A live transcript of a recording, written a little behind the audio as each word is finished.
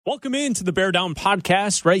Welcome into the Bear Down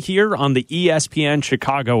podcast right here on the ESPN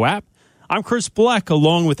Chicago app. I'm Chris Black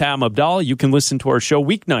along with Am Abdallah. You can listen to our show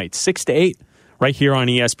weeknights 6 to 8 right here on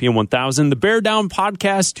ESPN 1000. The Bear Down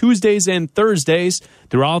podcast Tuesdays and Thursdays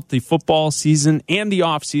throughout the football season and the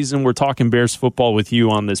off season. We're talking Bears football with you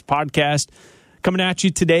on this podcast. Coming at you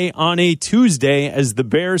today on a Tuesday as the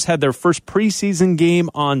Bears had their first preseason game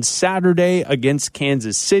on Saturday against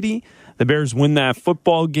Kansas City. The Bears win that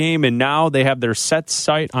football game, and now they have their set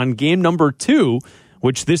sight on game number 2,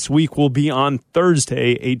 which this week will be on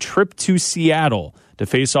Thursday, a trip to Seattle to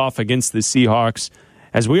face off against the Seahawks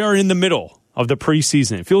as we are in the middle of the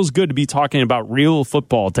preseason. It feels good to be talking about real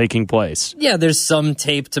football taking place. Yeah, there's some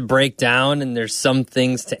tape to break down, and there's some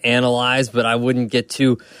things to analyze, but I wouldn't get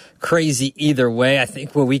too crazy either way. I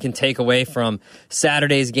think what we can take away from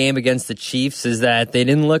Saturday's game against the Chiefs is that they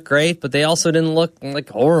didn't look great, but they also didn't look like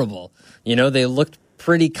horrible. You know, they looked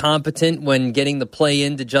pretty competent when getting the play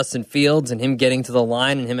into Justin Fields and him getting to the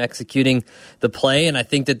line and him executing the play. And I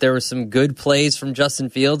think that there were some good plays from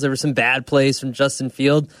Justin Fields. There were some bad plays from Justin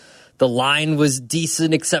Fields. The line was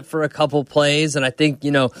decent except for a couple plays. And I think,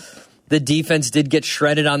 you know, the defense did get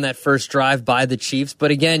shredded on that first drive by the Chiefs.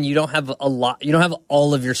 But again, you don't have a lot. You don't have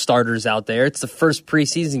all of your starters out there. It's the first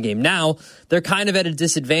preseason game. Now, they're kind of at a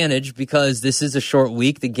disadvantage because this is a short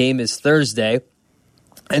week. The game is Thursday.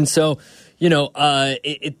 And so, you know,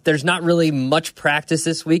 there's not really much practice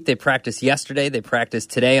this week. They practiced yesterday. They practiced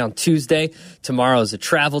today on Tuesday. Tomorrow is a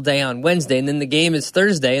travel day on Wednesday. And then the game is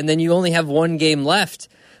Thursday. And then you only have one game left.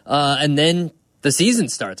 And then the season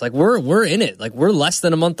starts. Like, we're in it. Like, we're less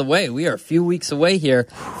than a month away. We are a few weeks away here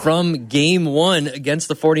from game 1 against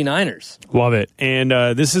the 49ers. Love it. And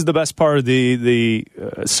this is the best part of the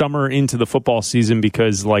summer into the football season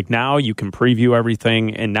because, like, now you can preview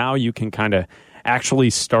everything, and now you can kind of actually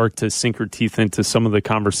start to sink your teeth into some of the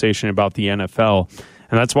conversation about the NFL.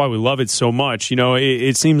 And that's why we love it so much. You know,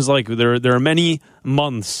 it seems like there are many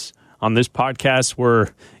months on this podcast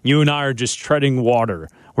where you and I are just treading water.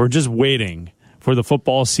 We're just waiting for the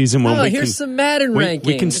football season when here's some Madden rankings.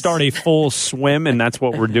 We can start a full swim, and that's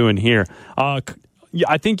what we're doing here.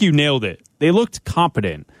 I think you nailed it. They looked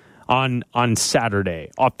competent on Saturday.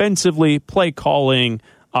 Offensively, play calling.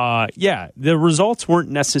 The results weren't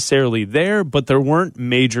necessarily there, but there weren't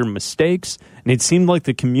major mistakes. And it seemed like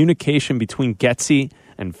the communication between Getsy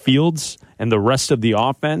and Fields and the rest of the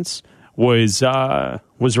offense was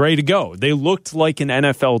ready to go. They looked like an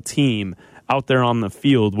NFL team out there on the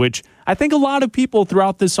field, which I think a lot of people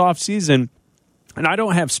throughout this offseason, and I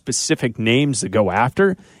don't have specific names to go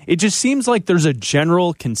after, it just seems like there's a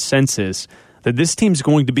general consensus that this team's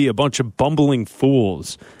going to be a bunch of bumbling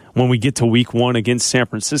fools when we get to week 1 against San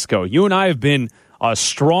Francisco. You and I have been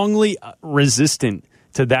strongly resistant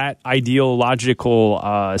to that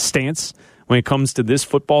ideological stance when it comes to this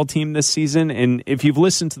football team this season. And if you've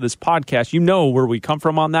listened to this podcast, you know where we come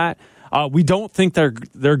from on that. We don't think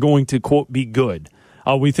they're going to, quote, be good.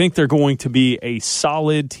 We think they're going to be a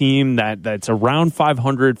solid team that's around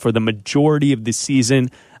 500 for the majority of the season.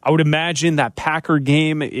 I would imagine that Packer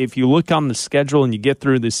game, if you look on the schedule and you get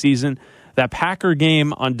through the season, that Packer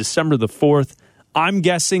game on December the 4th, I'm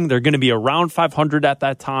guessing they're going to be around 500 at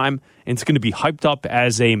that time, and it's going to be hyped up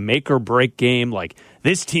as a make-or-break game. Like,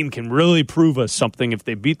 this team can really prove us something if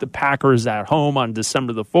they beat the Packers at home on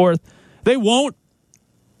December the 4th. They won't,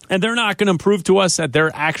 and they're not going to prove to us that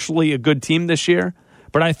they're actually a good team this year.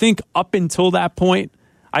 But I think up until that point,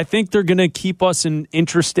 I think they're going to keep us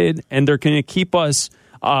interested, and they're going to keep us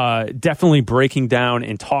definitely breaking down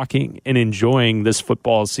and talking and enjoying this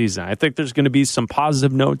football season. I think there's going to be some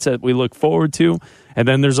positive notes that we look forward to, and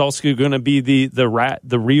then there's also going to be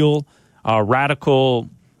the real radical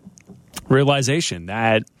realization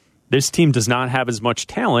that this team does not have as much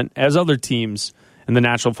talent as other teams in the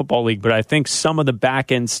National Football League. But I think some of the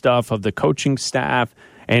back end stuff of the coaching staff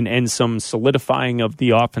and some solidifying of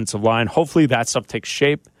the offensive line, hopefully that stuff takes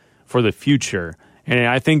shape for the future. And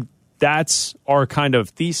I think that's our kind of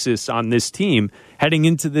thesis on this team heading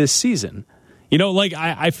into this season. You know, like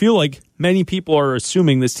I feel like many people are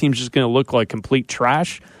assuming this team's just going to look like complete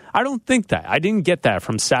trash. I don't think that. I didn't get that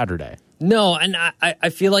from Saturday. No, and I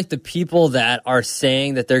feel like the people that are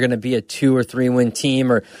saying that they're going to be a 2 or 3 win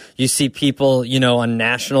team, or you see people, you know, on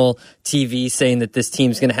national TV saying that this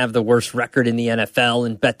team's going to have the worst record in the NFL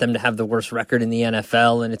and bet them to have the worst record in the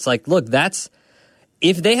NFL. And it's like, look,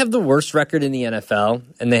 if they have the worst record in the NFL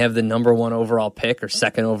and they have the number 1 overall pick or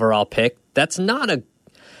 2nd overall pick, that's not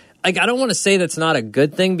I don't want to say that's not a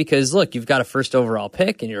good thing because, look, you've got a 1st overall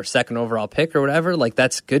pick and you're a 2nd overall pick or whatever. Like,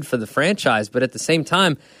 that's good for the franchise. But at the same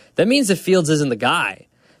time, that means that Fields isn't the guy.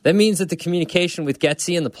 That means that the communication with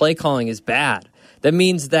Getsy and the play calling is bad. That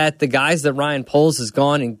means that the guys that Ryan Poles has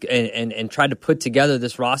gone and tried to put together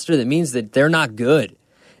this roster, that means that they're not good.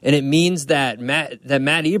 And it means that Matt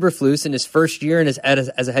Eberflus in his first year as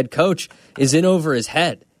a head coach is in over his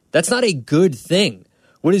head. That's not a good thing.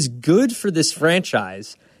 What is good for this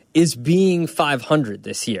franchise is being 500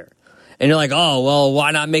 this year. And you're like, oh, well,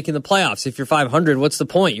 why not making the playoffs? If you're 500, what's the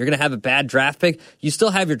point? You're going to have a bad draft pick. You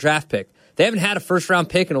still have your draft pick. They haven't had a first-round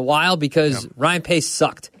pick in a while because Ryan Pace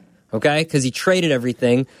sucked, okay? Because he traded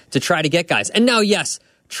everything to try to get guys. And now, yes,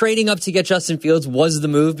 trading up to get Justin Fields was the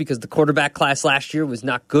move because the quarterback class last year was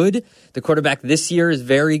not good. The quarterback this year is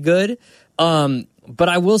very good. But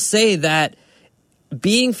I will say that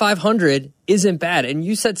being 500 isn't bad. And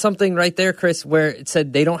you said something right there, Chris, where it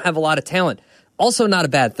said they don't have a lot of talent. Also not a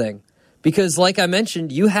bad thing. Because like I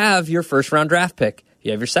mentioned, you have your first-round draft pick.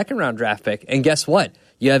 You have your second-round draft pick. And guess what?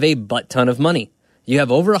 You have a butt-ton of money. You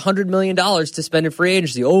have over $100 million to spend in free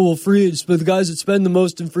agency. Oh, well, free agency, the guys that spend the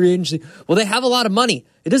most in free agency. Well, they have a lot of money.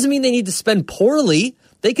 It doesn't mean they need to spend poorly.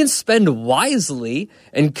 They can spend wisely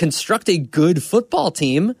and construct a good football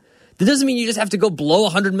team. That doesn't mean you just have to go blow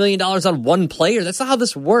 $100 million on one player. That's not how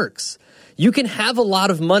this works. You can have a lot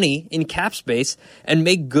of money in cap space and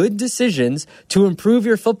make good decisions to improve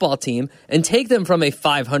your football team and take them from a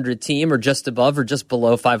 500 team or just above or just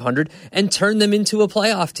below 500 and turn them into a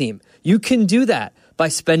playoff team. You can do that by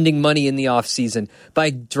spending money in the offseason, by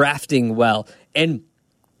drafting well. And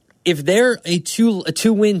if they're a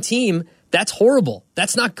two-win team, that's horrible.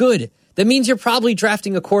 That's not good. That means you're probably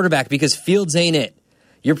drafting a quarterback because Fields ain't it.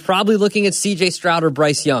 You're probably looking at C.J. Stroud or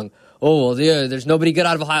Bryce Young. Oh, well, yeah, there's nobody good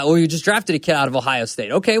out of Ohio. Oh, you just drafted a kid out of Ohio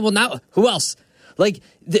State. Okay, well, now, who else? Like,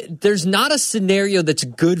 there's not a scenario that's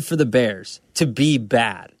good for the Bears to be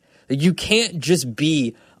bad. You can't just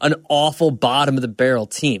be an awful bottom-of-the-barrel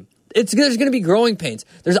team. There's going to be growing pains.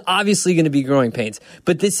 There's obviously going to be growing pains.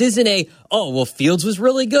 But this isn't Fields was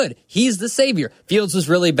really good. He's the savior. Fields was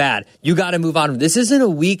really bad. You got to move on. This isn't a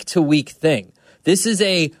week-to-week thing. This is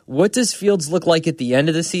what does Fields look like at the end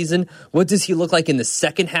of the season? What does he look like in the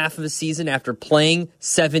second half of the season after playing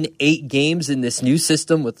 7-8 games in this new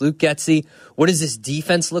system with Luke Getsy? What does this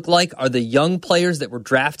defense look like? Are the young players that were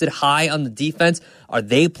drafted high on the defense, are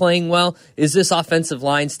they playing well? Is this offensive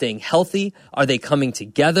line staying healthy? Are they coming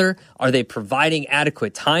together? Are they providing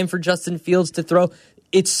adequate time for Justin Fields to throw?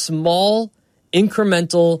 It's small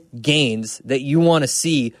incremental gains that you want to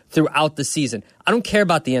see throughout the season. I don't care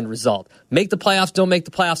about the end result. Make the playoffs, don't make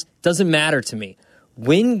the playoffs, doesn't matter to me.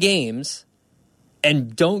 Win games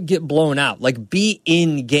and don't get blown out. Like, be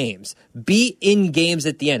in games. Be in games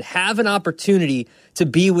at the end. Have an opportunity to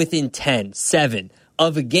be within 10, 7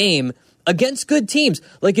 of a game against good teams.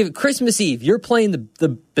 Like, if Christmas Eve, you're playing the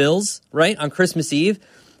Bills, right, on Christmas Eve.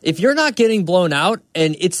 If you're not getting blown out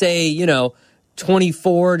and it's a,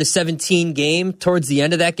 24-17 game towards the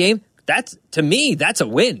end of that game, to me, that's a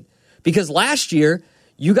win. Because last year,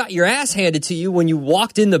 you got your ass handed to you when you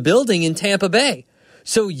walked in the building in Tampa Bay.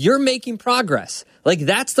 So you're making progress. Like,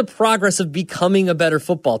 that's the progress of becoming a better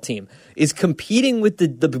football team, is competing with the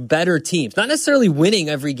better teams. Not necessarily winning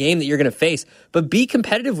every game that you're going to face, but be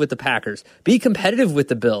competitive with the Packers. Be competitive with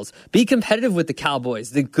the Bills. Be competitive with the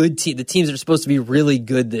Cowboys, the teams that are supposed to be really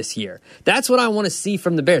good this year. That's what I want to see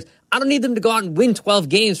from the Bears. I don't need them to go out and win 12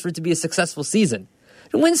 games for it to be a successful season.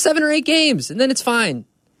 Win 7 or 8 games, and then it's fine.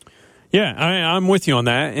 Yeah, I'm with you on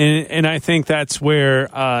that. And I think that's where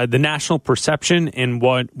the national perception and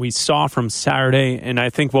what we saw from Saturday, and I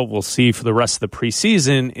think what we'll see for the rest of the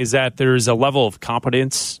preseason, is that there's a level of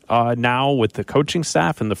competence now with the coaching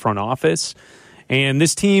staff and the front office. And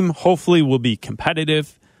this team hopefully will be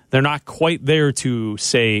competitive. They're not quite there to,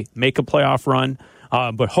 say, make a playoff run.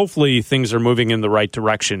 But hopefully things are moving in the right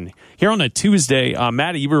direction. Here on a Tuesday,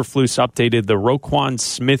 Matt Eberflus updated the Roquan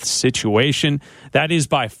Smith situation. That is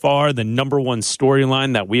by far the number one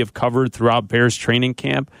storyline that we have covered throughout Bears training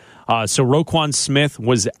camp. So Roquan Smith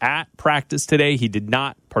was at practice today. He did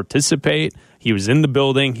not participate. He was in the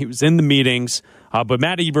building. He was in the meetings. But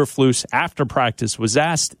Matt Eberflus, after practice, was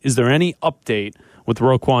asked, is there any update with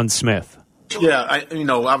Roquan Smith? Yeah,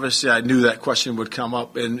 obviously I knew that question would come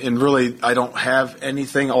up, and really I don't have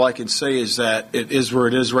anything. All I can say is that it is where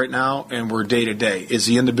it is right now, and we're day to day. Is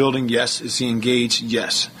he in the building? Yes. Is he engaged?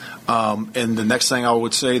 Yes. And the next thing I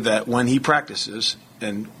would say that when he practices,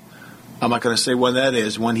 and I'm not going to say when that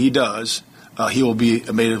is, when he does, he will be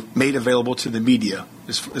made available to the media,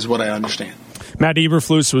 is what I understand. Matt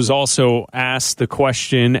Eberflus was also asked the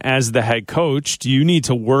question, as the head coach, do you need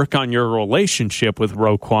to work on your relationship with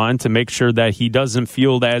Roquan to make sure that he doesn't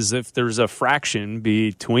feel as if there's a fraction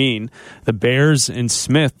between the Bears and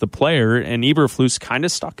Smith, the player, and Eberflus kind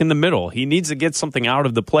of stuck in the middle. He needs to get something out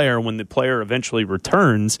of the player when the player eventually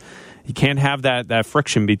returns. You can't have that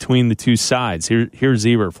friction between the two sides. Here's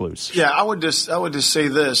Eberflus. Yeah, I would just say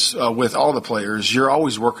this with all the players: you're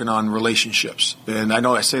always working on relationships, and I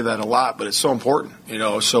know I say that a lot, but it's so important.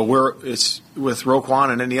 So it's with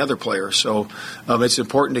Roquan and any other player. So it's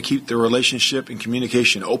important to keep the relationship and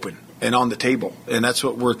communication open and on the table, and that's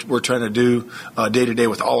what we're trying to do day to day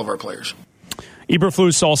with all of our players.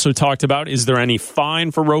 Eberflus also talked about: is there any fine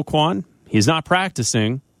for Roquan? He's not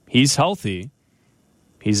practicing. He's healthy.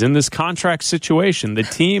 He's in this contract situation. The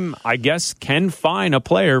team, I guess, can fine a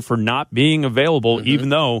player for not being available, even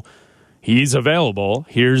though he's available.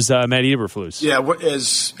 Here's Matt Eberflus. Yeah,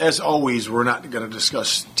 as always, we're not going to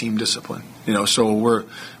discuss team discipline. So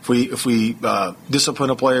if we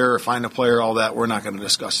discipline a player or fine a player, all that, we're not going to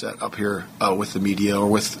discuss that up here with the media or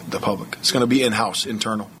with the public. It's going to be in-house,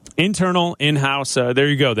 internal. Internal, in-house. There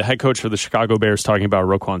you go. The head coach for the Chicago Bears talking about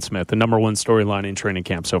Roquan Smith, the number one storyline in training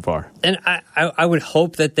camp so far. And I would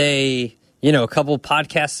hope that they, a couple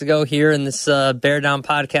podcasts ago here in this Bear Down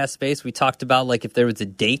podcast space, we talked about like if there was a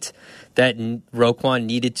date that Roquan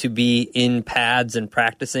needed to be in pads and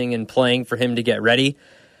practicing and playing for him to get ready.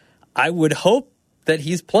 I would hope that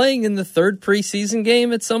he's playing in the third preseason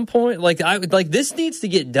game at some point. Like this needs to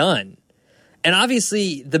get done. And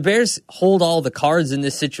obviously, the Bears hold all the cards in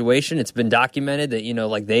this situation. It's been documented that,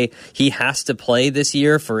 he has to play this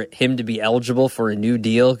year for him to be eligible for a new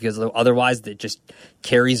deal, because otherwise it just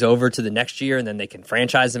carries over to the next year and then they can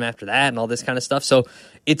franchise him after that and all this kind of stuff. So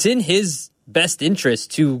it's in his best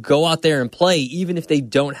interest to go out there and play, even if they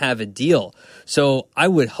don't have a deal. So I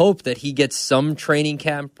would hope that he gets some training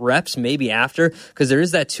camp reps, maybe after, because there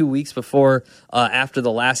is that 2 weeks before, after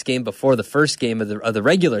the last game, before the first game of the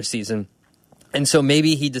regular season. And so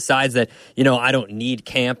maybe he decides that, I don't need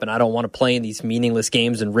camp and I don't want to play in these meaningless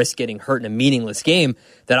games and risk getting hurt in a meaningless game,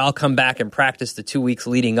 that I'll come back and practice the 2 weeks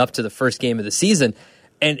leading up to the first game of the season.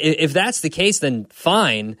 And if that's the case, then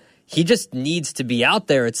fine. He just needs to be out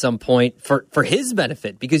there at some point for his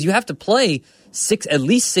benefit, because you have to play at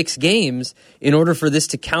least 6 games in order for this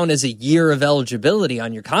to count as a year of eligibility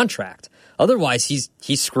on your contract. Otherwise,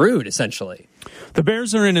 he's screwed, essentially. The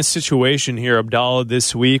Bears are in a situation here, Abdallah,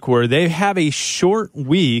 this week where they have a short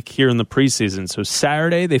week here in the preseason. So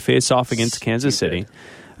Saturday, they face off against Kansas City.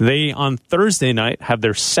 They, on Thursday night, have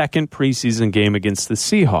their second preseason game against the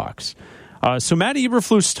Seahawks. So Matt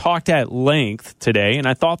Eberflus talked at length today, and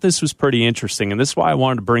I thought this was pretty interesting, and this is why I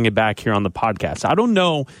wanted to bring it back here on the podcast. I don't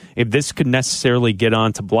know if this could necessarily get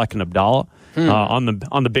on to Bleck and Abdallah on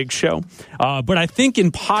the big show, but I think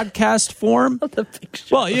in podcast form. The big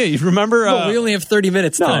show. Well, yeah, you remember? We only have 30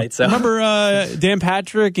 minutes tonight. So remember Dan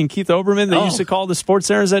Patrick and Keith Oberman? They used to call the Sports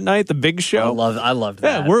Centers at night the Big Show. I loved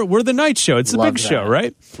that. Yeah, we're the night show. It's the Big Show,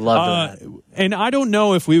 right? Love that. And I don't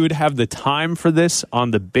know if we would have the time for this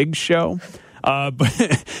on the Big Show.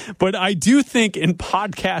 But I do think in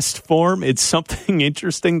podcast form, it's something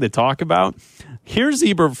interesting to talk about. Here's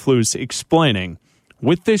Eberflus explaining,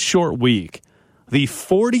 with this short week, the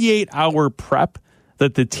 48-hour prep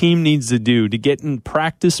that the team needs to do to get in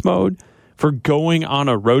practice mode for going on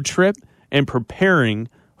a road trip and preparing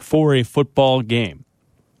for a football game.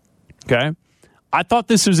 Okay? I thought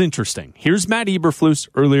this was interesting. Here's Matt Eberflus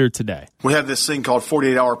earlier today. We have this thing called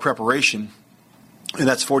 48-hour preparation, and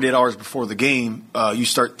that's 48 hours before the game. You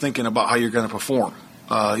start thinking about how you're going to perform.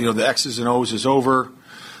 The X's and O's is over.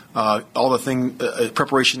 All the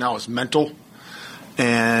preparation now is mental.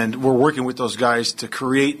 And we're working with those guys to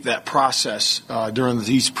create that process during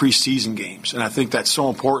these preseason games. And I think that's so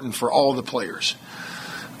important for all the players.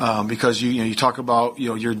 Because you talk about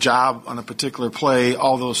your job on a particular play,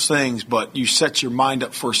 all those things, but you set your mind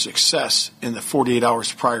up for success in the 48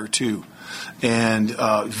 hours prior to, and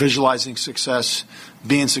visualizing success,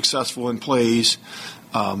 being successful in plays,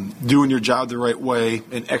 doing your job the right way,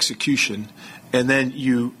 and execution, and then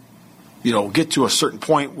you get to a certain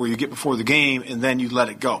point where you get before the game, and then you let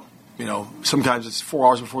it go. Sometimes it's 4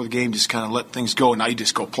 hours before the game, just kind of let things go, and now you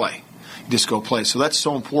just go play. So that's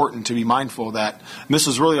so important to be mindful of that. And this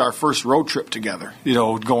is really our first road trip together,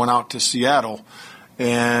 going out to Seattle.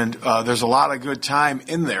 And there's a lot of good time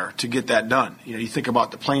in there to get that done. You think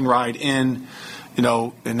about the plane ride in,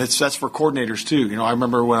 And that's for coordinators too. I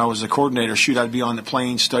remember when I was a coordinator, I'd be on the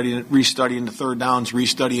plane restudying the third downs,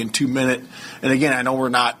 restudying 2 minute. And again, I know we're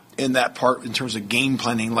not in that part in terms of game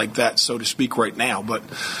planning like that, so to speak, right now. But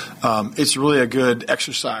it's really a good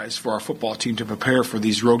exercise for our football team to prepare for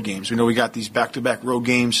these road games. We know we got these back-to-back road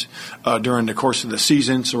games during the course of the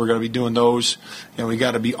season, so we're going to be doing those, and we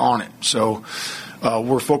got to be on it. So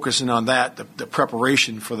we're focusing on that, the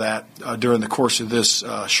preparation for that during the course of this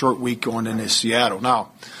short week going into Seattle.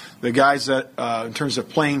 Now, the guys that, in terms of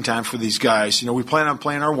playing time for these guys, we plan on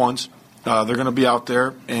playing our ones. They're going to be out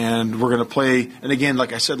there, and we're going to play. And again,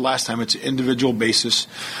 like I said last time, it's an individual basis,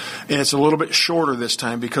 and it's a little bit shorter this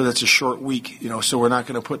time because it's a short week. So we're not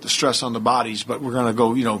going to put the stress on the bodies, but we're going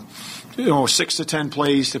to go, 6 to 10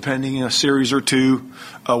 plays, depending in a series or two,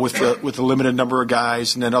 with a limited number of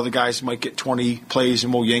guys, and then other guys might get 20 plays,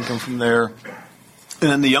 and we'll yank them from there.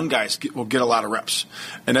 And then the young guys will get a lot of reps,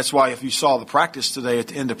 and that's why if you saw the practice today, at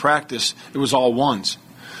the end of practice, it was all ones.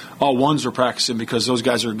 All ones are practicing because those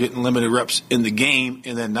guys are getting limited reps in the game,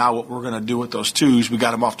 and then now what we're going to do with those twos, we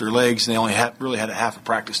got them off their legs, and they only really had a half a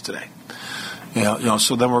practice today.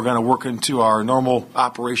 So then we're going to work into our normal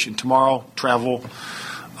operation tomorrow, travel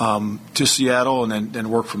to Seattle, and then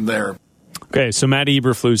work from there. Okay, so Matt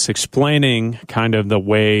Eberflus explaining kind of the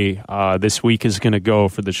way this week is going to go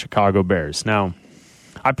for the Chicago Bears. Now,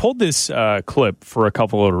 I pulled this clip for a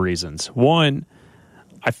couple of reasons. One,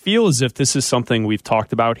 I feel as if this is something we've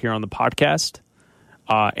talked about here on the podcast.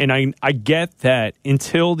 And I get that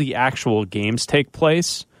until the actual games take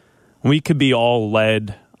place, we could be all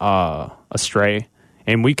led astray,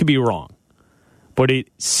 and we could be wrong. But it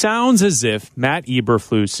sounds as if Matt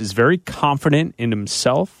Eberflus is very confident in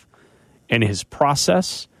himself and his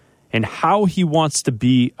process and how he wants to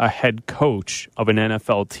be a head coach of an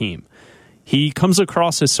NFL team. He comes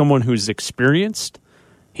across as someone who's experienced.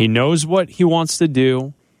 He knows what he wants to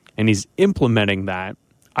do, and he's implementing that.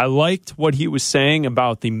 I liked what he was saying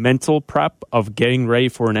about the mental prep of getting ready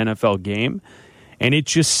for an NFL game, and it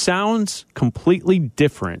just sounds completely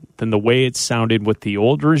different than the way it sounded with the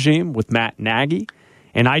old regime, with Matt Nagy,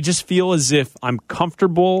 and I just feel as if I'm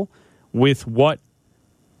comfortable with what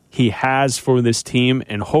he has for this team,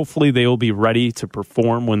 and hopefully they will be ready to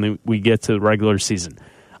perform when we get to the regular season.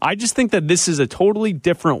 I just think that this is a totally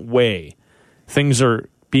different way things are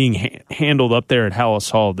being handled up there at Hallis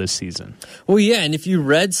Hall this season. Well, yeah, and if you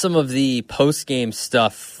read some of the post-game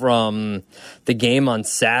stuff from the game on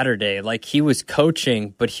Saturday, like he was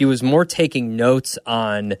coaching, but he was more taking notes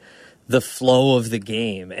on the flow of the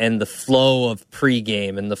game and the flow of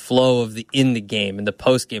pregame and the flow of the in the game and the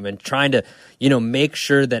postgame, and trying to, make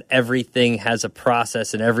sure that everything has a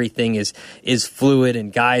process and everything is fluid.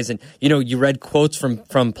 And guys, and you read quotes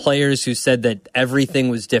from players who said that everything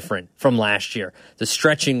was different from last year. The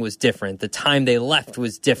stretching was different. The time they left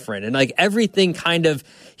was different, and like everything kind of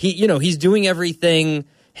he's doing everything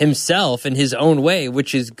himself in his own way,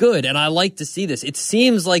 which is good. And I like to see this. It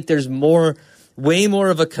seems like there's way more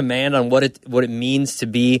of a command on what it means to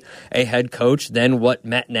be a head coach than what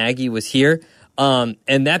Matt Nagy was here. And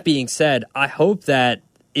that being said, I hope that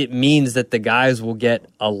it means that the guys will get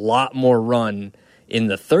a lot more run in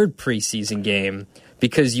the third preseason game,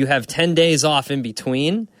 because you have 10 days off in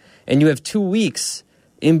between, and you have 2 weeks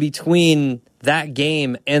in between that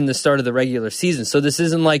game and the start of the regular season. So this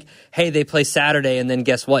isn't like, hey, they play Saturday and then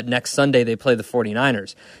guess what? Next Sunday they play the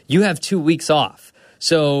 49ers. You have 2 weeks off.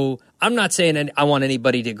 So I'm not saying I want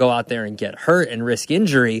anybody to go out there and get hurt and risk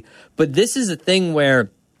injury, but this is a thing where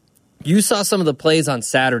you saw some of the plays on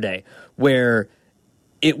Saturday where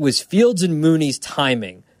it was Fields and Mooney's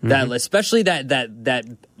timing, that especially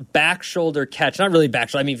that back shoulder catch, not really back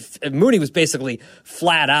shoulder. I mean, Mooney was basically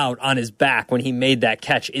flat out on his back when he made that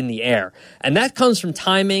catch in the air. And that comes from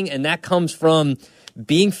timing, and that comes from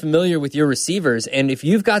being familiar with your receivers. And if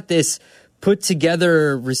you've got this put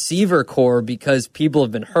together receiver core because people have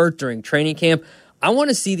been hurt during training camp, I want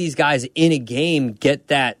to see these guys in a game get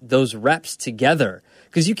those reps together,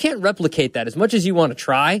 because you can't replicate that as much as you want to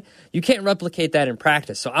try. You can't replicate that in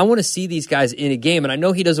practice. So I want to see these guys in a game, and I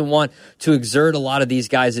know he doesn't want to exert a lot of these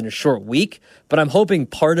guys in a short week, but I'm hoping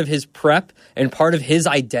part of his prep and part of his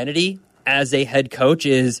identity as a head coach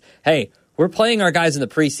is, hey, we're playing our guys in the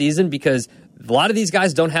preseason because a lot of these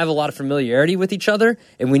guys don't have a lot of familiarity with each other,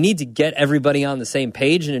 and we need to get everybody on the same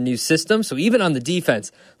page in a new system. So even on the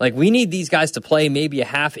defense, like, we need these guys to play maybe a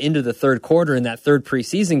half into the third quarter in that third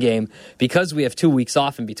preseason game because we have 2 weeks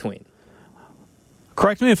off in between.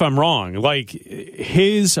 Correct me if I'm wrong. Like,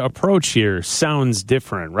 his approach here sounds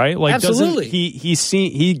different, right? Like, absolutely.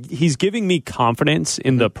 He's giving me confidence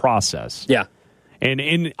in the process. Yeah.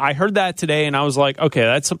 And I heard that today, and I was like, okay,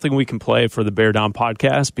 that's something we can play for the Bear Down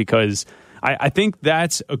podcast, because I think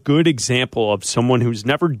that's a good example of someone who's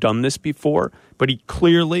never done this before, but he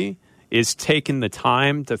clearly is taking the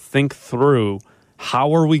time to think through,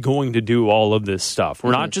 how are we going to do all of this stuff?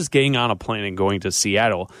 We're not just getting on a plane and going to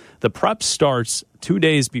Seattle. The prep starts 2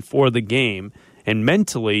 days before the game, and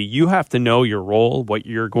mentally you have to know your role, what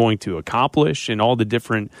you're going to accomplish, and all the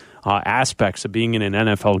different aspects of being in an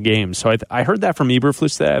NFL game. So I heard that from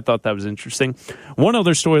Eberflus today. I thought that was interesting. One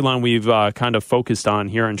other storyline we've kind of focused on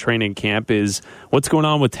here in training camp is what's going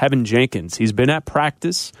on with Tevin Jenkins. He's been at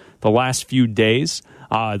practice the last few days.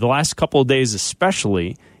 The last couple of days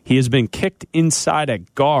especially, he has been kicked inside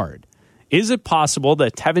at guard. Is it possible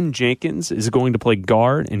that Tevin Jenkins is going to play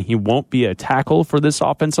guard and he won't be a tackle for this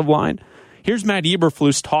offensive line? Here's Matt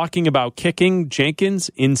Eberflus talking about kicking Jenkins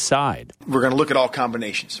inside. We're going to look at all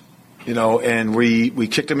combinations, and we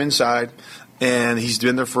kicked him inside, and he's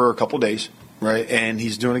been there for a couple days, right? And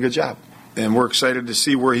he's doing a good job. And we're excited to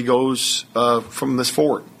see where he goes from this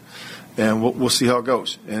forward. And we'll see how it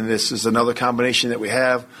goes. And this is another combination that we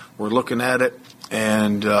have. We're looking at it,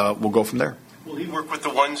 and we'll go from there. Will he work with the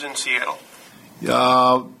ones in Seattle?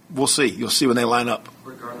 We'll see. You'll see when they line up.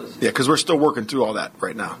 Regardless. Yeah, because we're still working through all that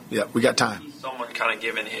right now. Yeah, we got time. Someone kind of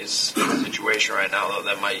given his situation right now, though,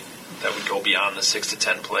 that would go beyond the 6 to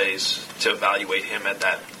 10 plays to evaluate him at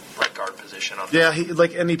that right guard position.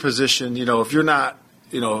 Like any position, if you're not,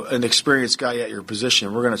 an experienced guy at your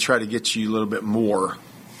position, we're going to try to get you a little bit more.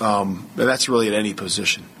 And that's really at any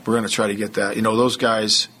position. We're going to try to get that. Those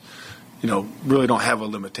guys, really don't have a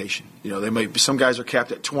limitation. They might be, some guys are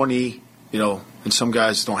capped at 20. And some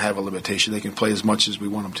guys don't have a limitation. They can play as much as we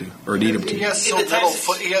want them to or need them to. He has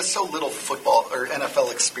so little football or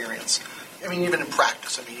NFL experience. I mean, even in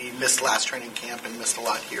practice. I mean, he missed last training camp and missed a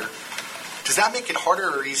lot here. Does that make it harder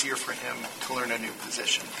or easier for him to learn a new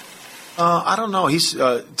position? I don't know. He's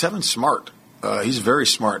Tevin's smart. He's very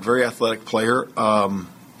smart, very athletic player. And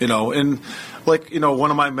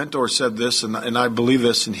one of my mentors said this, and I believe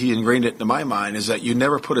this, and he ingrained it into my mind, is that you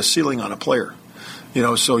never put a ceiling on a player.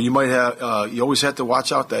 So you might have, you always have to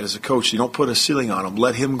watch out that as a coach. You don't put a ceiling on him.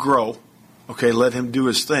 Let him grow. Okay, let him do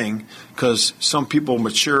his thing, because some people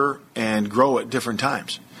mature and grow at different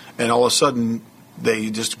times. And all of a sudden, they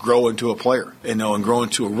just grow into a player, and grow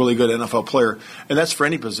into a really good NFL player. And that's for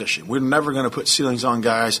any position. We're never going to put ceilings on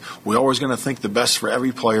guys. We're always going to think the best for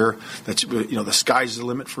every player. That's, the sky's the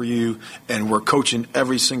limit for you, and we're coaching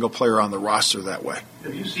every single player on the roster that way.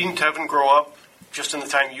 Have you seen Tevin grow up just in the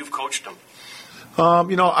time you've coached him?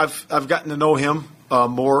 I've gotten to know him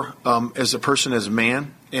more as a person, as a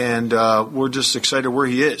man, and we're just excited where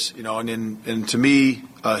he is. And to me,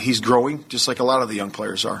 he's growing just like a lot of the young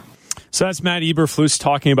players are. So that's Matt Eberflus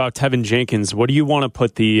talking about Tevin Jenkins. What do you want to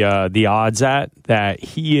put the odds at that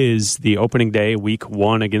he is the opening day, week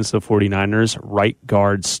 1 against the 49ers, right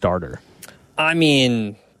guard starter? I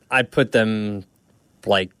mean, I'd put them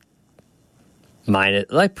pretty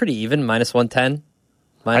even, minus 110.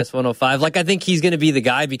 Minus 105. I think he's going to be the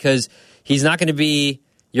guy, because he's not going to be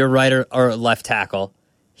your right or left tackle.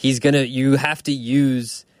 You have to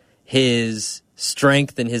use his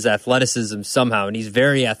strength and his athleticism somehow, and he's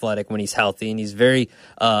very athletic when he's healthy, and he's very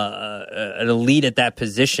an elite at that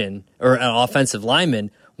position, or an offensive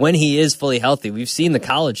lineman when he is fully healthy. We've seen the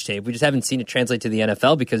college tape. We just haven't seen it translate to the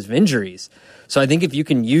NFL because of injuries. So I think if you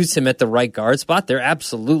can use him at the right guard spot, they're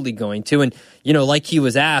absolutely going to. And, like he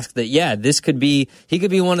was asked, that, he could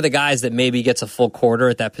be one of the guys that maybe gets a full quarter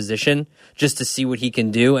at that position just to see what he can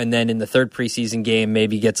do. And then in the third preseason game,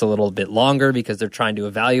 maybe gets a little bit longer because they're trying to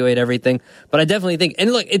evaluate everything. But I definitely think,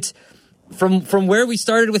 and look, it's from where we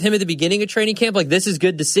started with him at the beginning of training camp, this is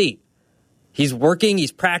good to see. He's working,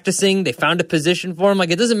 he's practicing, they found a position for him.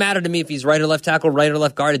 It doesn't matter to me if he's right or left tackle, right or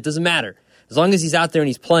left guard. It doesn't matter. As long as he's out there and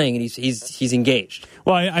he's playing and he's engaged.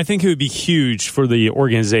 Well, I think it would be huge for the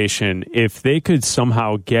organization if they could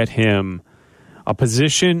somehow get him a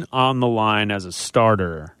position on the line as a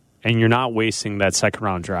starter, and you're not wasting that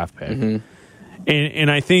second-round draft pick. Mm-hmm.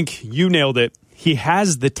 And I think you nailed it. He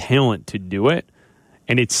has the talent to do it,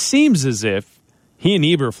 and it seems as if he and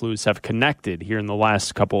Eberflus have connected here in the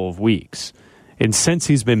last couple of weeks. And since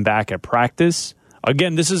he's been back at practice,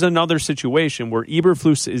 again, this is another situation where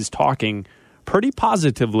Eberflus is talking pretty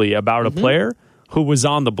positively about a player who was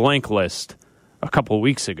on the blank list a couple of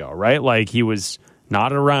weeks ago, right? He was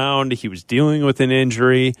not around, he was dealing with an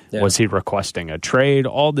injury, was he requesting a trade,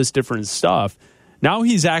 all this different stuff. Now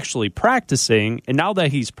he's actually practicing, and now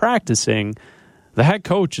that he's practicing, the head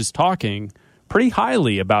coach is talking pretty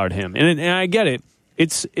highly about him. And I get it.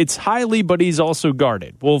 It's highly, but he's also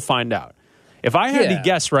guarded. We'll find out. If I had to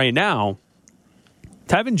guess right now,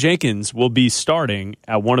 Tevin Jenkins will be starting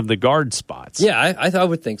at one of the guard spots. Yeah, I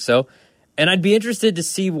would think so. And I'd be interested to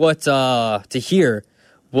see to hear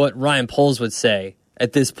what Ryan Poles would say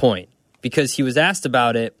at this point, because he was asked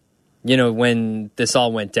about it, when this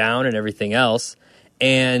all went down and everything else.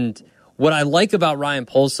 And what I like about Ryan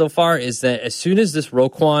Poles so far is that as soon as this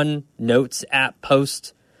Roquan Notes app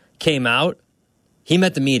post came out, he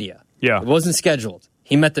met the media. Yeah. It wasn't scheduled.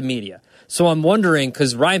 He met the media. So I'm wondering,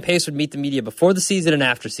 because Ryan Pace would meet the media before the season and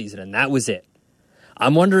after season, and that was it.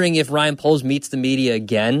 I'm wondering if Ryan Poles meets the media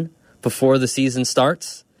again before the season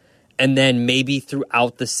starts, and then maybe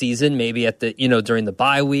throughout the season, maybe at the during the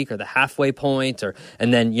bye week or the halfway point,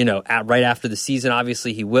 and then right after the season,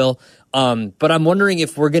 obviously he will. But I'm wondering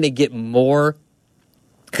if we're going to get more,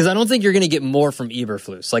 because I don't think you're going to get more from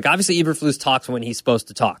Eberflus. Like, obviously Eberflus talks when he's supposed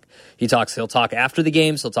to talk. He'll talk after the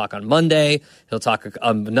games, he'll talk on Monday, he'll talk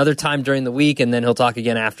another time during the week, and then he'll talk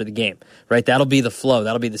again after the game. Right? That'll be the flow.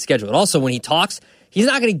 That'll be the schedule. And also, when he talks, he's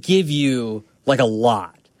not going to give you like a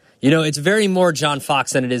lot. It's very more John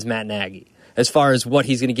Fox than it is Matt Nagy as far as what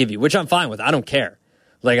he's going to give you, which I'm fine with. I don't care.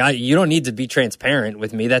 Like, you don't need to be transparent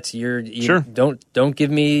with me. That's Sure. Don't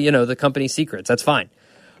give me, the company secrets. That's fine.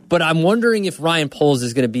 But I'm wondering if Ryan Poles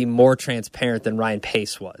is going to be more transparent than Ryan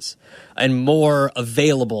Pace was, and more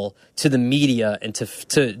available to the media and to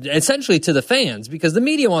essentially to the fans, because the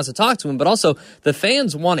media wants to talk to him, but also the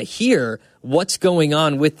fans want to hear what's going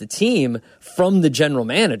on with the team from the general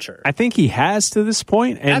manager. I think he has to this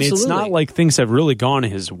point, and Absolutely. It's not like things have really gone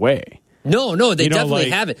his way. No, they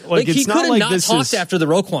definitely haven't. Like he could have not talked after the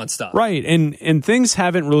Roquan stuff. Right, and things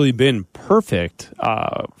haven't really been perfect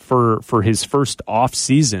for his first off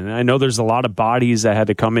season. I know there's a lot of bodies that had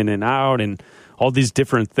to come in and out, and all these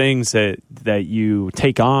different things that you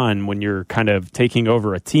take on when you're kind of taking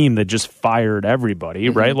over a team that just fired everybody,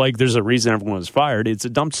 right? Like, there's a reason everyone was fired. It's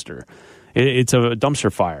a dumpster. It's a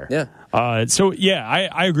dumpster fire. Yeah.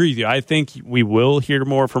 I agree with you. I think we will hear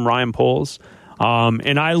more from Ryan Poles.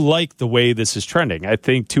 And I like the way this is trending. I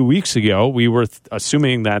think 2 weeks ago, we were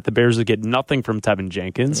assuming that the Bears would get nothing from Tevin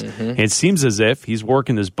Jenkins. It seems as if he's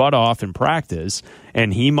working his butt off in practice,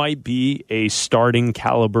 and he might be a starting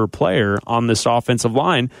caliber player on this offensive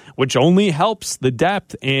line, which only helps the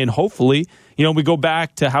depth. And hopefully, we go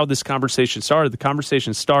back to how this conversation started. The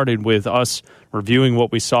conversation started with us reviewing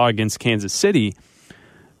what we saw against Kansas City.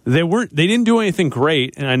 They didn't do anything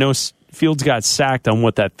great, and I know Fields got sacked on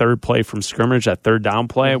that third play from scrimmage, that third down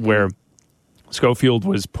play, where Schofield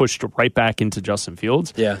was pushed right back into Justin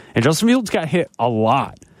Fields. Yeah. And Justin Fields got hit a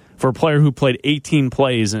lot for a player who played 18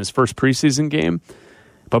 plays in his first preseason game.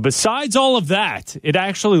 But besides all of that, it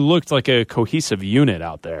actually looked like a cohesive unit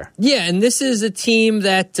out there. Yeah, and this is a team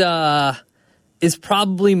that is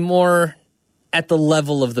probably more at the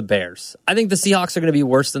level of the Bears. I think the Seahawks are going to be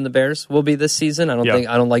worse than the Bears will be this season. I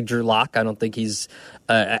don't like Drew Lock. I don't think he's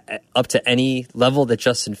up to any level that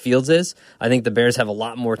Justin Fields is. I think the Bears have a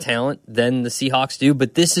lot more talent than the Seahawks do,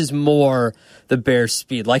 but this is more the Bears'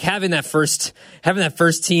 speed. Like having that first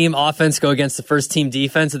team offense go against the first team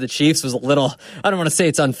defense of the Chiefs was a little, I don't want to say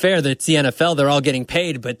it's unfair that it's the NFL, they're all getting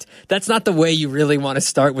paid, but that's not the way you really want to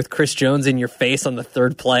start with Chris Jones in your face on the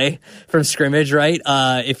third play from scrimmage, right?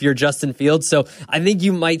 If you're Justin Fields. So I think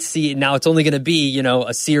you might see, now it's only going to be,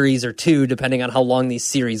 a series or two, depending on how long these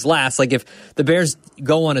series last. Like if the Bears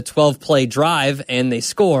go on a 12-play drive and they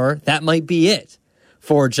score, that might be it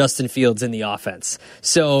for Justin Fields in the offense.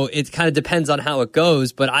 So it kind of depends on how it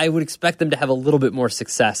goes, but I would expect them to have a little bit more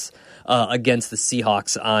success against the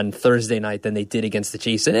Seahawks on Thursday night than they did against the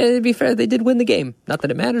Chiefs. And to be fair, they did win the game. Not that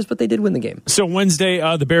it matters, but they did win the game. So Wednesday,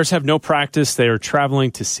 the Bears have no practice. They are traveling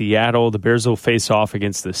to Seattle. The Bears will face off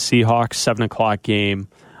against the Seahawks, 7 o'clock game.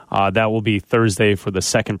 That will be Thursday for the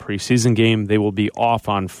second preseason game. They will be off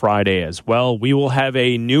on Friday as well. We will have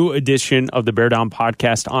a new edition of the Bear Down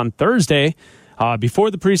podcast on Thursday before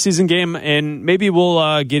the preseason game, and maybe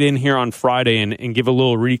we'll get in here on Friday and give a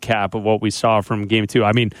little recap of what we saw from Game 2.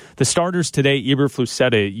 I mean, the starters today, Eberflus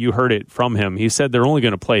said it. You heard it from him. He said they're only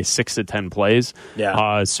going to play 6 to 10 plays.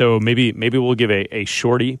 Yeah. So maybe we'll give a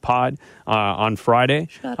shorty pod on Friday.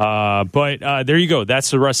 But there you go. That's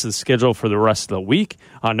the rest of the schedule for the rest of the week.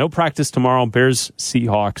 No practice tomorrow. Bears,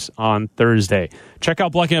 Seahawks on Thursday. Check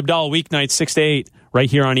out Black and Abdallah weeknights 6 to 8 right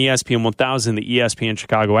here on ESPN 1000, the ESPN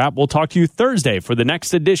Chicago app. We'll talk to you Thursday for the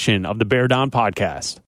next edition of the Bear Down podcast.